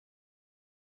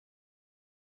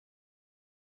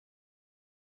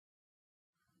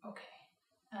Okay.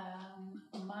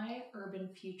 My urban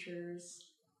futures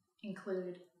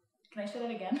include, can I say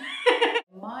that again?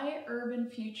 My urban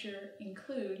future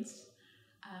includes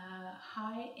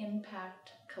high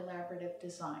impact collaborative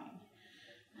design.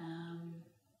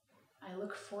 I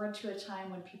look forward to a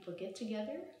time when people get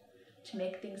together to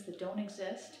make things that don't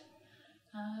exist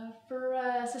for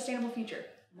a sustainable future.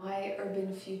 My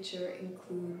urban future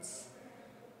includes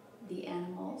the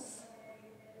animals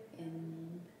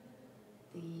in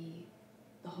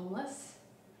the homeless,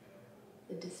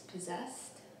 the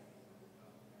dispossessed,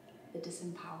 the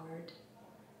disempowered,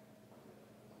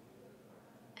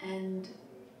 and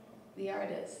the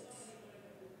artists.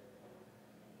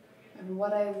 And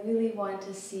what I really want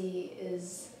to see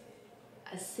is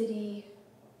a city,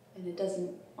 and it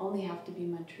doesn't only have to be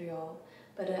Montreal,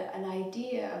 but an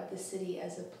idea of the city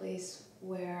as a place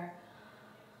where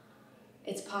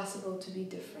it's possible to be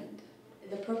different.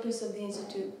 The purpose of the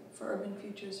Institute for Urban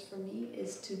Futures for me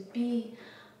is to be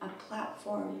a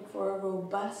platform for a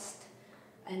robust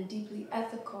and deeply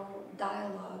ethical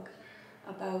dialogue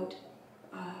about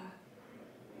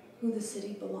who the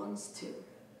city belongs to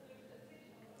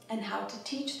and how to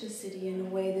teach the city in a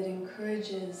way that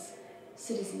encourages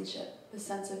citizenship, the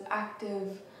sense of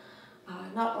active,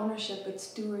 not ownership, but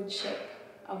stewardship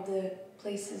of the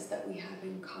places that we have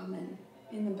in common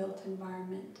in the built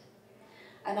environment.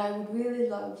 And I would really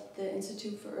love the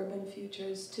Institute for Urban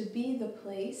Futures to be the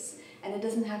place, and it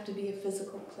doesn't have to be a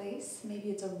physical place, maybe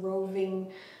it's a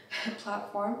roving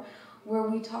platform, where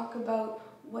we talk about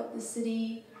what the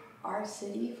city, our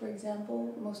city, for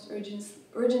example, most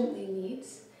urgently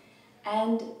needs.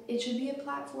 And it should be a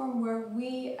platform where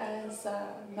we as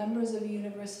members of a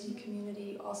university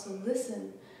community also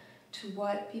listen to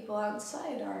what people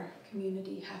outside our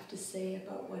community have to say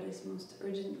about what is most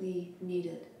urgently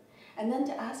needed. And then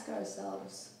to ask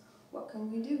ourselves, what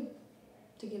can we do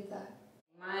to give that?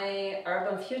 My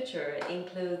urban future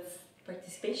includes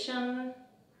participation,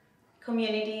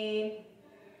 community,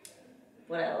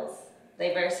 what else?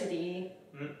 Diversity.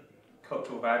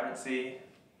 Cultural vibrancy,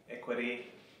 equity,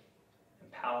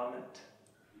 empowerment.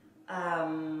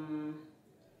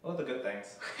 All the good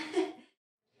things.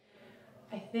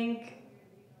 I think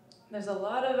there's a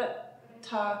lot of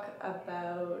talk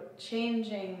about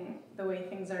changing the way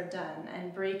things are done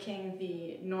and breaking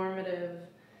the normative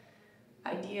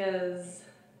ideas,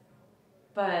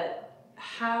 but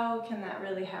how can that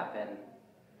really happen?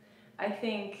 I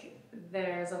think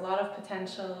there's a lot of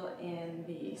potential in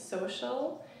the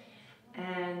social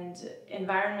and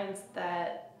environments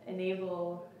that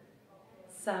enable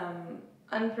some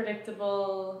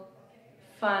unpredictable,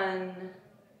 fun,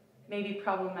 maybe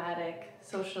problematic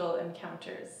social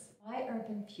encounters. My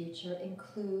urban future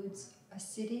includes a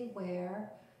city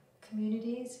where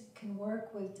communities can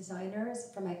work with designers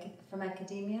from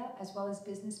academia as well as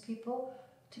business people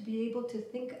to be able to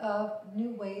think of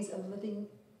new ways of living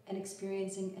and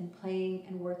experiencing and playing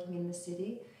and working in the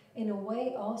city in a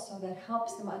way also that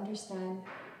helps them understand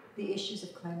the issues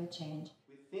of climate change.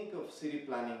 We think of city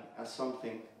planning as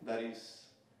something that is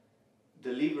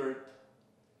delivered,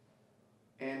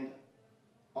 and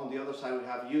on the other side we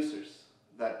have users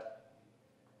that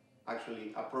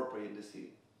actually appropriate the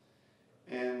city.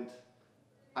 And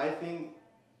I think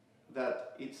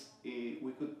that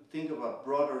we could think of a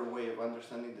broader way of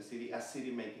understanding the city as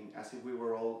city making, as if we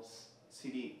were all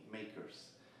city makers.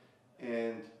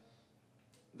 And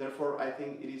therefore I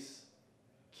think it is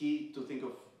key to think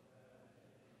of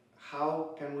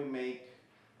how can we make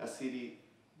a city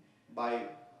by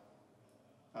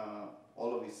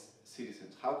all of its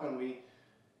citizens. How can we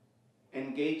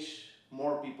engage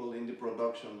more people in the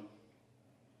production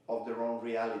of their own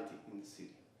reality in the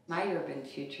city? My urban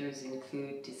futures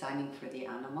include designing for the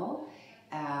animal,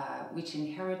 which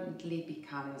inherently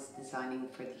becomes designing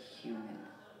for the human.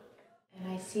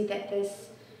 And I see that this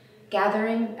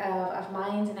gathering of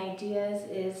minds and ideas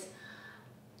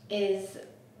is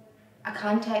a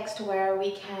context where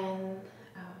we can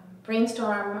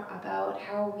brainstorm about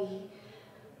how we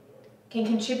can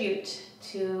contribute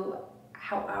to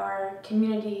how our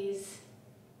communities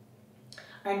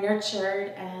are nurtured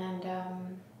and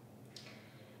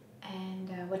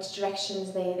which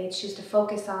directions they choose to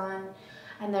focus on.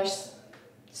 And there's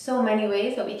so many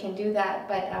ways that we can do that,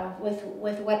 but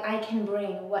with what I can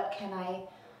bring, what can I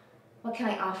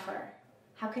offer?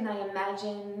 How can I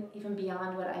imagine even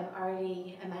beyond what I'm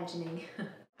already imagining?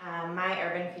 My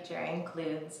urban future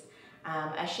includes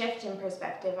a shift in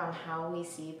perspective on how we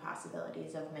see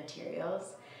possibilities of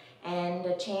materials and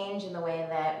a change in the way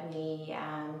that we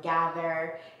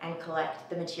gather and collect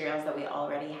the materials that we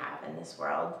already have in this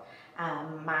world.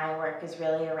 My work is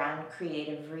really around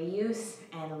creative reuse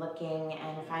and looking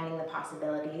and finding the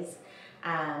possibilities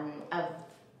of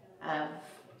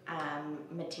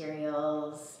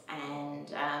materials and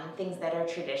things that are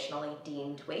traditionally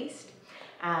deemed waste,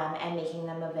 and making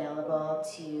them available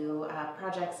to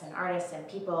projects and artists and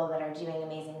people that are doing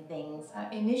amazing things.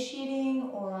 Initiating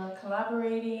or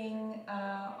collaborating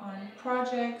on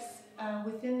projects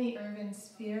within the urban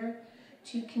sphere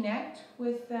to connect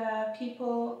with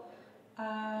people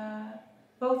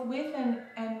both with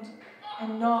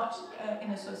and not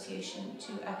in association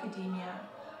to academia.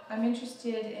 I'm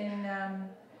interested in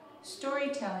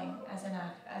storytelling as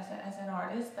an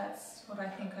artist. That's what I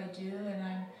think I do, and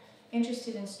I'm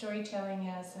interested in storytelling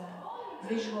as a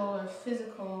visual or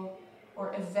physical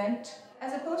or event.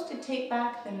 As opposed to take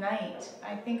back the night,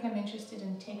 I think I'm interested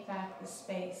in take back the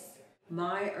space.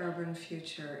 My urban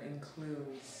future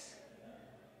includes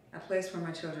a place where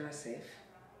my children are safe.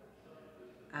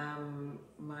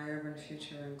 My urban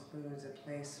future includes a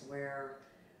place where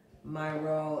my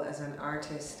role as an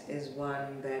artist is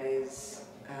one that is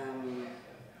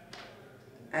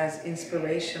as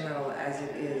inspirational as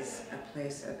it is a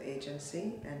place of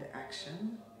agency and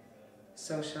action,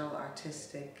 social,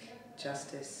 artistic,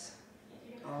 justice,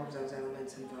 all of those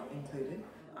elements included.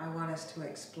 I want us to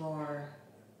explore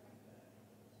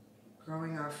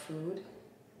growing our food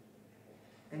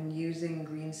and using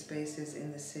green spaces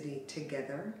in the city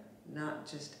together, not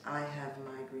just I have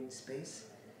my green space,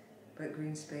 but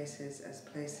green spaces as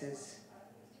places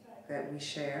that we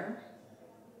share.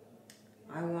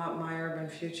 I want my urban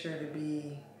future to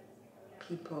be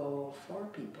people for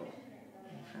people,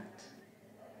 in fact.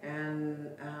 And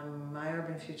my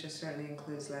urban future certainly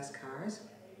includes less cars.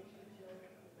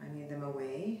 I need them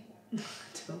away. I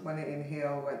don't want to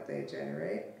inhale what they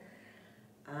generate.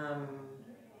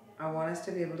 I want us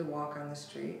to be able to walk on the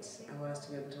streets. I want us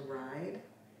to be able to ride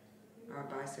our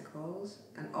bicycles,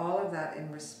 and all of that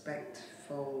in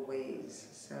respectful ways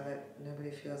so that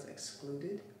nobody feels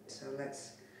excluded. So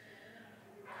let's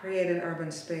create an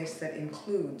urban space that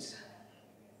includes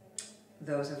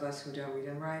those of us who don't read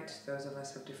and write, those of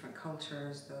us of different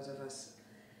cultures, those of us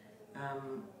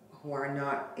who are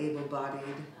not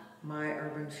able-bodied. My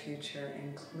urban future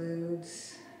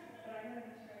includes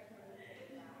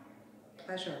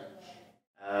pleasure.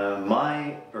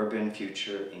 My urban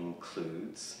future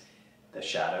includes the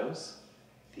shadows,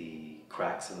 the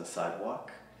cracks in the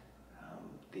sidewalk,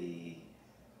 the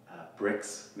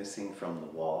bricks missing from the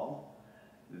wall,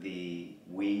 the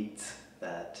weeds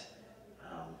that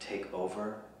take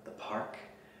over the park,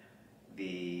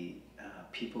 the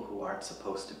people who aren't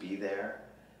supposed to be there,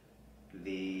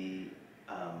 the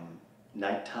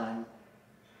nighttime,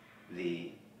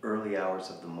 the early hours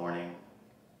of the morning,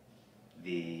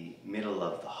 the middle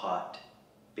of the hot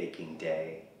baking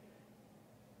day.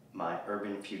 My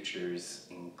urban futures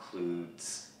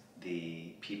includes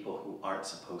the people who aren't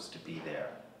supposed to be there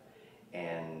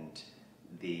and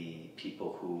the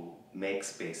people who make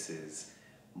spaces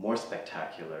more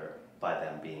spectacular by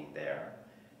them being there,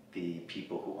 the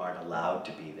people who aren't allowed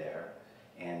to be there,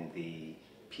 and the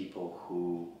people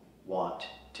who want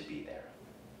to be there.